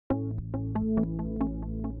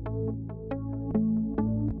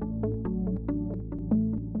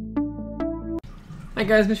Hi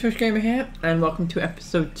guys, MrFoolishgamer here, and welcome to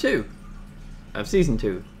episode 2 of season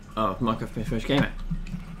 2 of Minecraft MrFoolishgamer.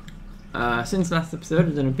 Since last episode,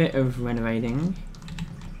 I've done a bit of renovating,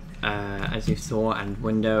 as you saw, and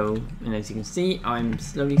window, and as you can see, I'm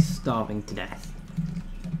slowly starving to death.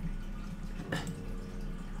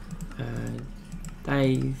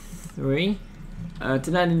 Day 3.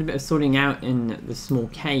 Today I did a bit of sorting out in the small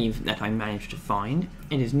cave that I managed to find.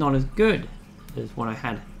 It is not as good as what I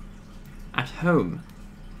had at home,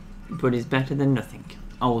 but is better than nothing.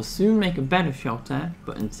 I will soon make a better shelter,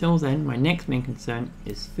 but until then my next main concern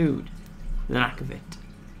is food, the lack of it.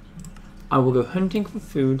 I will go hunting for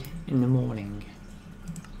food in the morning.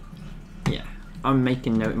 Yeah, I'm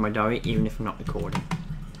making note in my diary even if I'm not recording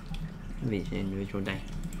each individual day.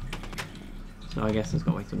 So I guess I've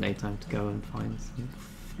got to wait till daytime to go and find some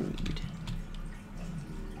food.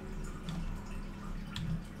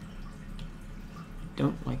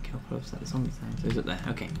 Don't like how close that zombie sounds. Is it there?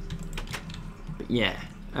 Okay. But yeah,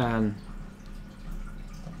 I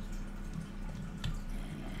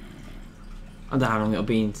don't know how long it'll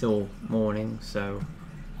be until morning, so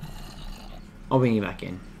I'll bring you back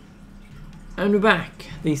in. And we're back.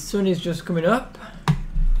 The sun is just coming up.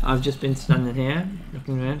 I've just been standing here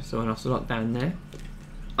looking around, so an ocelot down there.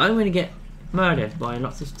 I'm going to get murdered by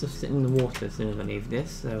lots of stuff sitting in the water as soon as I leave this,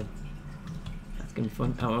 so that's going to be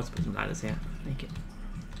fun. Oh, I'll put some ladders here. Make it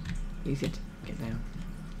easier to get down.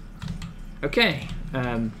 Okay,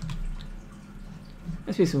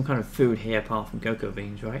 let's do some kind of food here apart from cocoa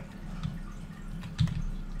beans, right?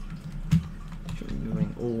 Should be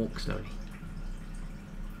moving all slowly.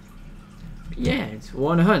 But yeah, it's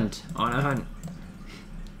on a hunt,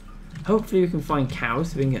 Hopefully we can find cows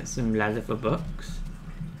so we can get some leather for bucks.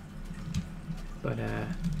 But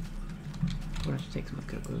we'll have to take some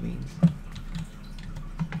cocoa beans.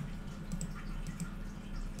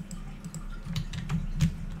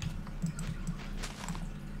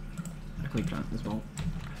 We plant as well.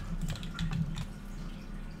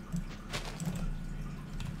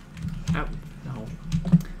 Out the hole.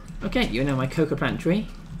 Okay, you know my cocoa plant tree.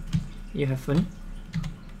 You have fun.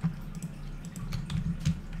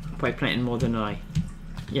 I'm probably planting more than I.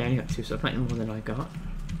 Yeah, I only got 2, so I'm planting more than I got.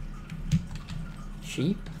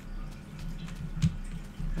 Sheep.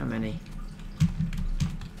 How many?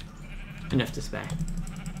 Enough to spare.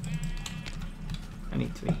 I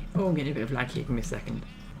need 3. Oh, I'm getting a bit of lag here. Give me a second.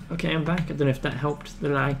 Okay, I'm back. I don't know if that helped the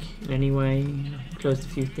lag in any way. Closed a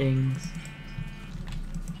few things.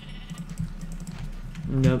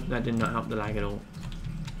 Nope, that did not help the lag at all.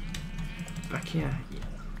 Back here. Yeah.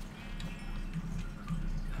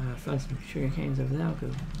 Found some sugar canes over there. I'll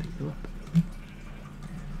go pick them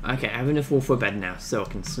up. Okay, I have enough wool for bed now, so I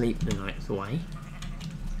can sleep the nights away.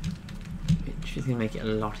 Which is going to make it a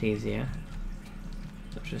lot easier.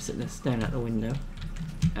 So I'm just sitting there staring out the window.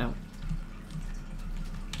 Ow.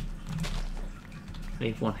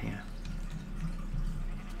 Leave one here.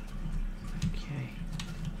 Okay.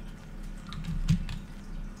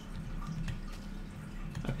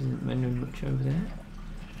 Hope isn't rendering much over there.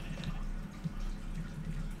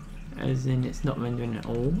 As in, it's not rendering at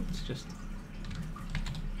all. It's just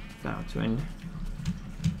about to render.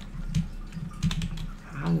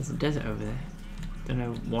 Ah, there's a desert over there. Don't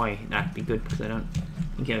know why that'd be good because I don't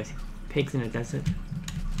think there's pigs in a desert.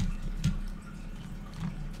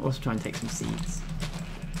 Also try and take some seeds.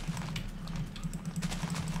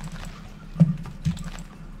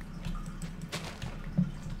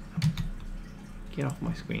 Get off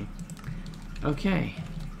my screen. Okay.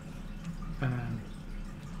 Let's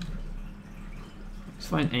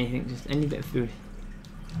find anything, just any bit of food.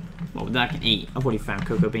 Well, that I can eat. I've already found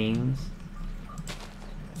cocoa beans.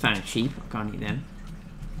 Found sheep. I can't eat them.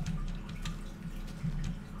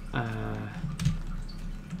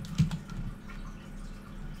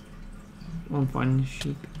 I'm finding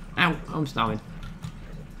sheep. Ow! I'm starving.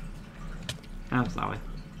 I'm starving.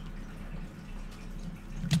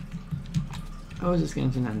 Oh, is this going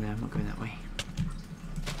to land there? I'm not going that way.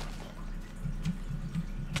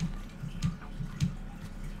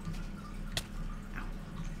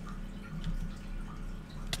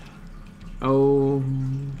 Oh,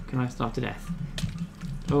 can I starve to death?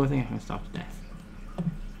 Oh, I think I can starve to death.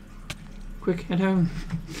 Quick, head home.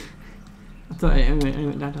 I thought it only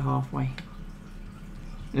went down to halfway.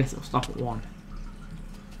 Unless it'll stop at 1.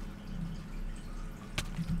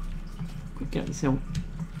 Quick, get up this hill.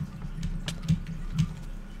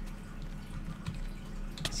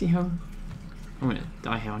 See home? I'm gonna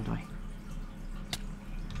die here, aren't I?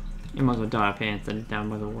 You might as well die up here instead of down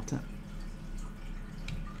by the water.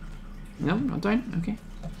 No, not dying? Okay.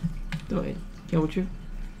 Thought it killed you.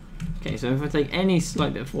 Okay, so if I take any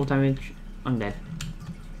slight bit of fall damage, I'm dead.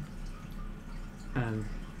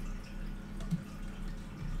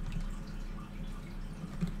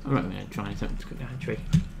 I'm not going to try something to cut down a tree.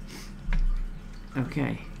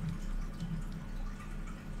 Okay.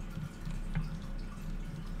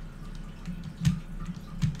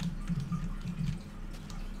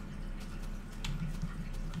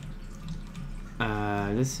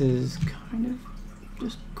 This is kind of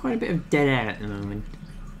just quite a bit of dead air at the moment.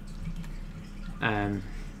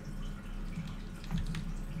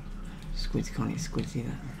 Squidzy can't eat Squidzy,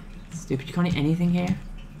 that stupid. You can't eat anything here.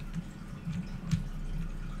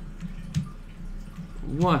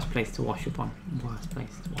 Worst place to wash up on. Worst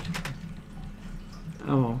place to wash up on.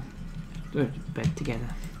 Oh well. Go to bed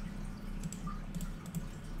together.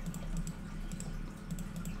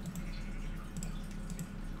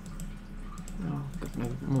 Oh, got no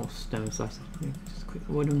more stone slices. Just a quick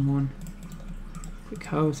wooden one. Quick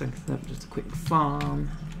hoe, so I can set up just a quick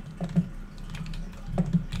farm.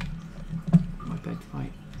 My bed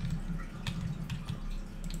fight.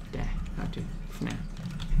 There, that'll do for now.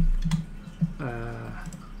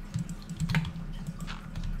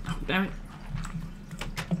 Oh, damn it.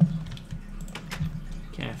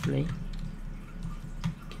 Carefully.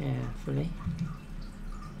 Carefully.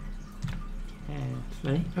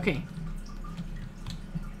 Carefully. Okay.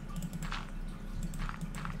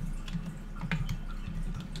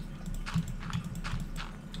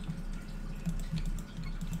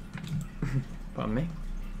 Pardon me.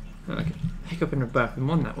 Oh, like a hiccup and a burp in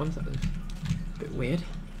one, that one. That was a bit weird.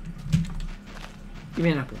 Give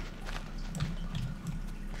me an apple.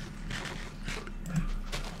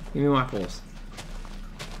 Give me more apples.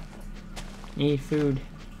 Need food.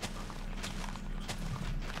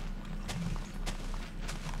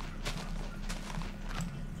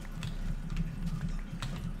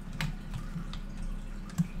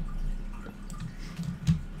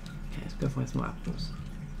 Okay, let's go find some more apples.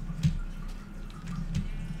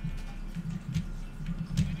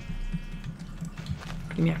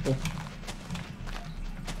 Give me apple.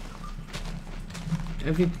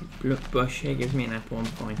 Every bush here gives me an apple, I'm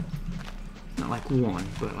fine. Not like one,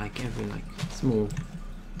 but like every like small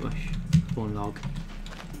bush, one log.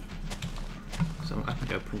 So I can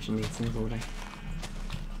go punching these things all day.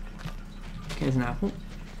 Okay, there's an apple.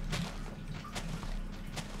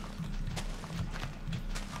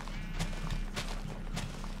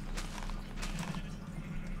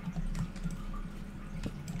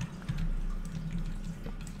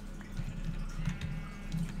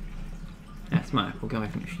 That's my apple, go away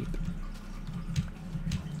from the sheep.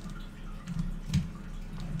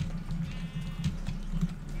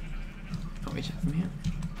 Can't reach it from here.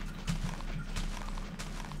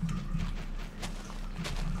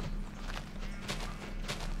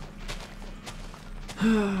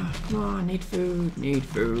 Come on, need food, need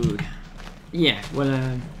food. Yeah,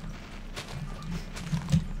 well,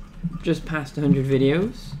 just past 100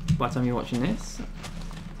 videos by the time you're watching this.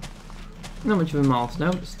 Not much of a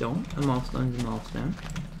milestone, but still, a milestone is a milestone.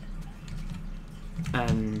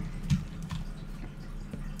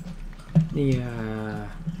 The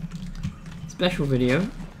special video,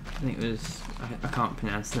 I think it was, I can't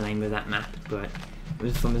pronounce the name of that map, but it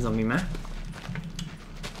was from a zombie map.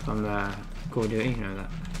 From Call of Duty, you know that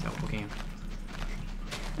terrible game.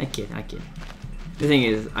 I kid. The thing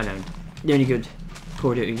is, the only good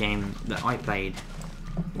Call of Duty game that I played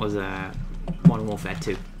was Modern Warfare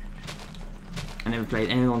 2. I never played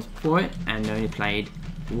any of the ones before it, and I only played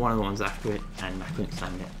one of the ones after it, and I couldn't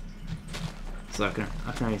stand it. So I can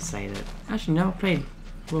only say that. Actually, no, I played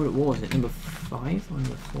World at War. Is it number 5 or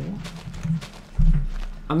number 4?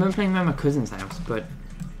 I remember playing them at my cousin's house, but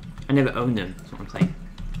I never owned them. That's what I'm saying.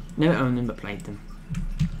 Never owned them, but played them.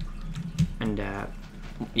 And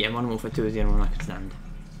yeah, Modern Warfare 2 is the only one I could stand.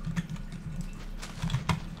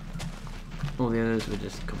 All the others were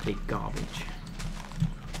just complete garbage.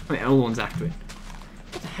 I mean, all the ones after it.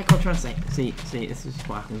 What the heck am I trying to say? See, this is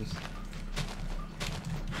what happens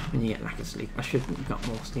when you get lack of sleep. I should have got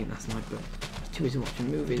more sleep last night, but I was too busy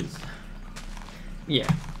watching movies. Yeah,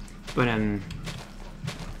 but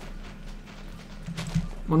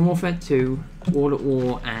Modern Warfare 2, World at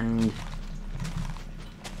War, and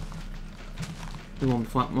the one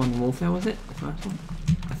before Modern Warfare, was it? The first one?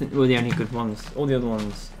 I think they were the only good ones. All the other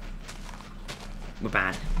ones were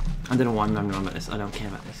bad. I don't know why I'm going on about this. I don't care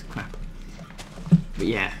about this crap. But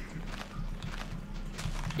yeah.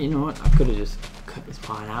 You know what? I could have just cut this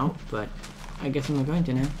part out, but I guess I'm not going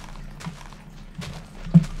to now.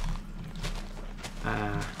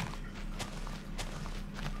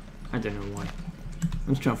 I don't know why.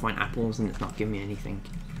 I'm just trying to find apples and it's not giving me anything.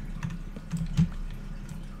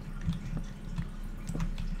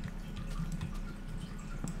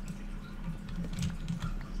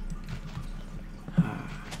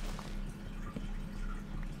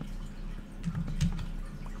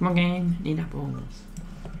 Come on, game. Need apples.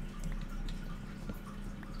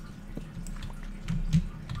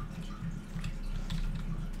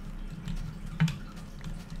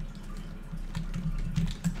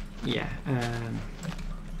 Yeah,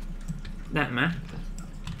 that map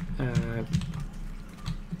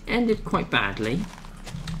ended quite badly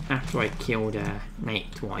after I killed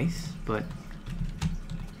Nate twice, but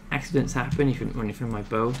accidents happen if you're running through my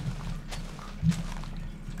bow.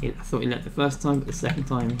 I thought he learned the first time, but the second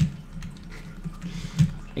time,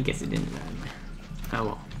 I guess it didn't learn. Oh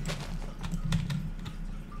well.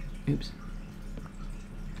 Oops.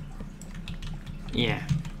 Yeah.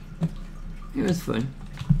 It was fun.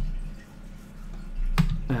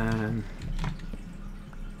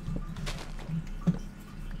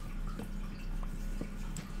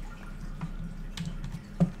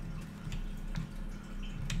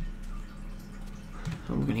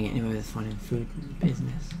 I'm gonna get anywhere with finding food in the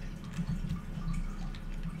business.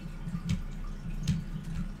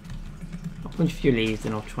 I'll punch a few leaves,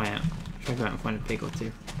 then I'll try to go out and find a pig or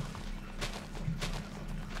two.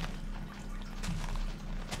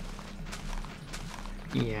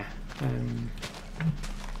 Yeah.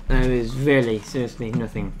 There is really, seriously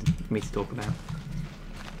nothing for me to talk about.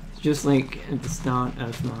 It's just like at the start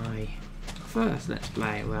of my first Let's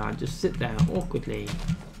Play, where I just sit there awkwardly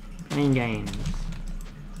playing games.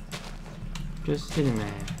 Just sitting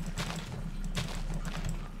there.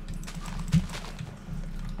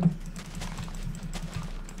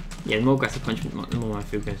 Yeah, the more aggressive punch, the more my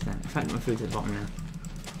food goes down. In fact, my food's at the bottom now.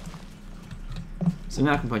 So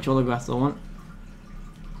now I can punch all the grass I want.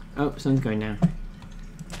 Oh, sun's going down.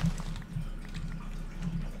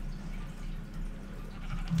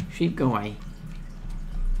 Sheep, go away.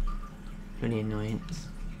 Bloody annoyance.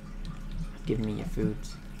 Give me your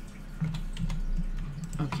foods.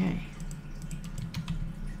 Okay.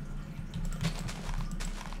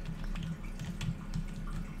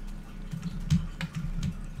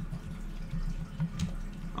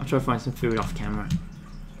 I'll try to find some food off camera.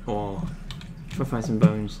 Or try to find some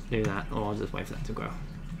bones, do that, or I'll just wait for that to grow.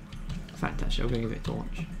 In fact, actually, I'm going to give it a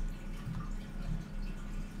torch.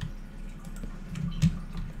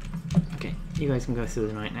 Okay, you guys can go through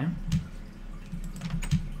the night now.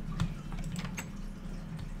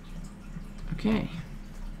 Okay.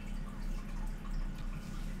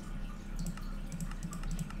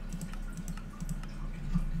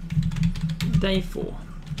 Day 4.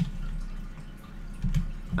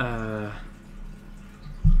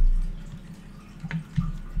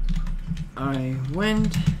 I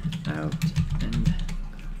went out and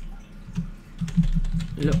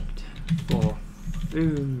looked for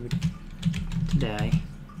food today,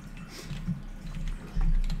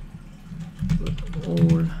 but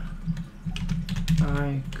all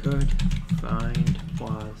I could find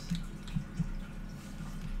was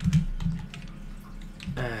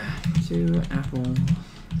 2 apples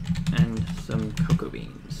and some cocoa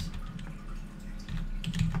beans.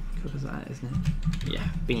 Cocoa's that, isn't it? Yeah,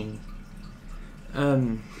 beans.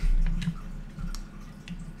 I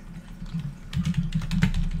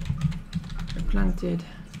planted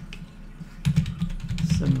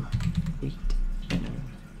some wheat.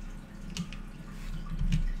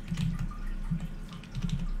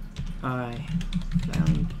 I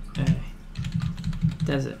found a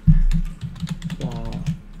desert while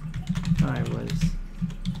I was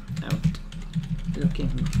out looking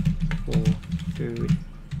for food.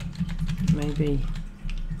 Maybe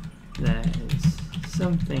there is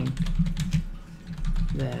something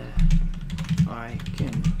there I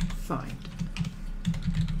can find.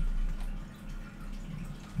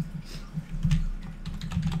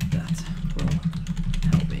 That will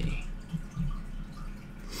help me.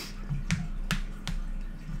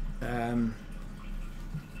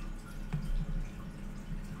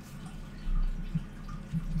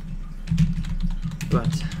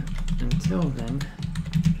 But until then,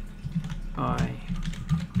 I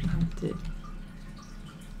planted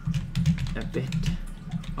a bit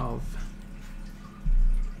of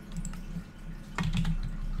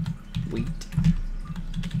wheat.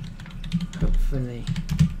 Hopefully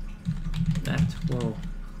that will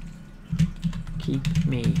keep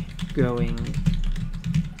me going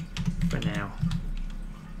for now.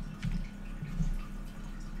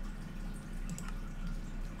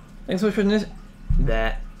 Thanks so much for this.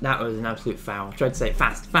 That was an absolute foul. I tried to say it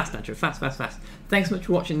fast, Andrew, fast. Thanks so much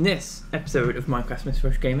for watching this episode of Minecraft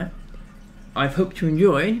MrFoolishgamer. I hope you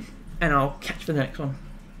enjoyed, and I'll catch you for the next one.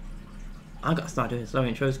 I've got to start doing slow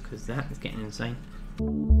intros because that is getting insane.